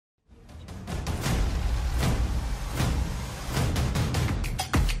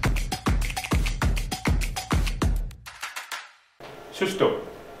Susto.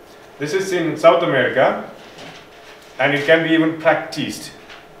 This is in South America, and it can be even practiced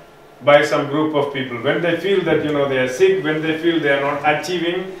by some group of people. When they feel that they are sick, when they feel they are not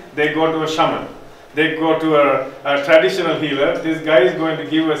achieving, they go to a shaman. They go to a traditional healer. This guy is going to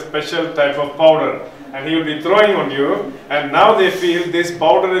give a special type of powder, and he will be throwing on you, and now they feel this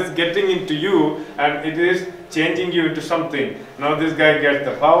powder is getting into you and it is changing you into something. Now this guy gets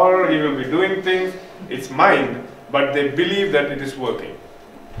the power, he will be doing things. It's mind, but they believe that it is working.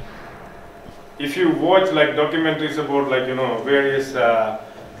 If you watch like documentaries about various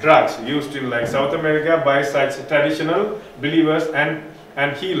drugs used in like South America by such traditional believers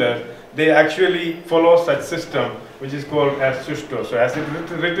and healers, they actually follow such system which is called as Susto. So as it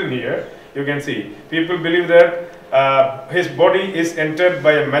is written here, you can see people believe that his body is entered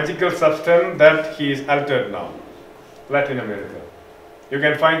by a magical substance that he is altered now. Latin America. You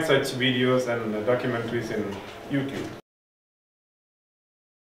can find such videos and documentaries in YouTube.